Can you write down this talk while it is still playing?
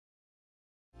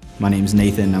My name's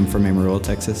Nathan, I'm from Amarillo,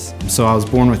 Texas. So I was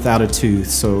born without a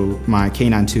tooth, so my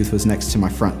canine tooth was next to my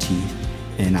front teeth,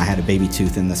 and I had a baby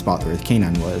tooth in the spot where the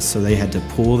canine was, so they had to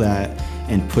pull that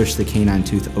and push the canine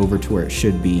tooth over to where it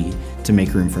should be to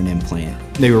make room for an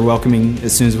implant. They were welcoming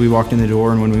as soon as we walked in the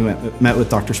door, and when we met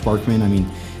with Dr. Sparkman, I mean,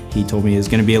 he told me it was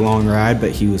going to be a long ride, but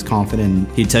he was confident.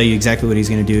 He'd tell you exactly what he's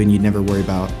going to do, and you'd never worry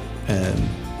about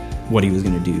what he was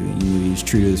going to do. You knew he was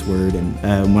true to his word.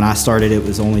 And when I started, it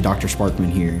was only Dr.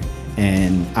 Sparkman here.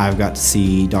 And I've got to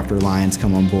see Dr. Lyons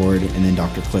come on board and then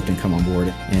Dr. Clifton come on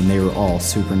board. And they were all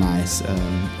super nice.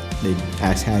 They'd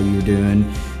ask how you were doing,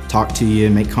 talk to you,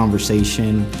 make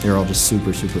conversation. They're all just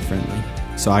super, super friendly.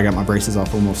 So I got my braces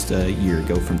off almost a year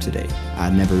ago from today. I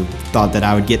never thought that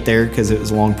I would get there because it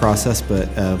was a long process, but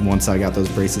once I got those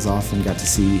braces off and got to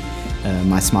see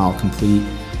my smile complete,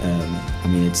 I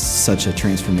mean, it's such a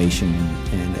transformation,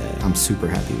 and I'm super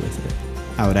happy with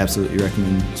it. I would absolutely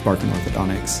recommend Sparkman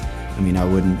Orthodontics. I mean, I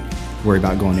wouldn't worry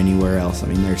about going anywhere else. I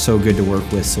mean, they're so good to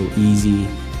work with, so easy,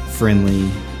 friendly.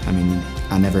 I mean,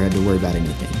 I never had to worry about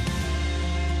anything.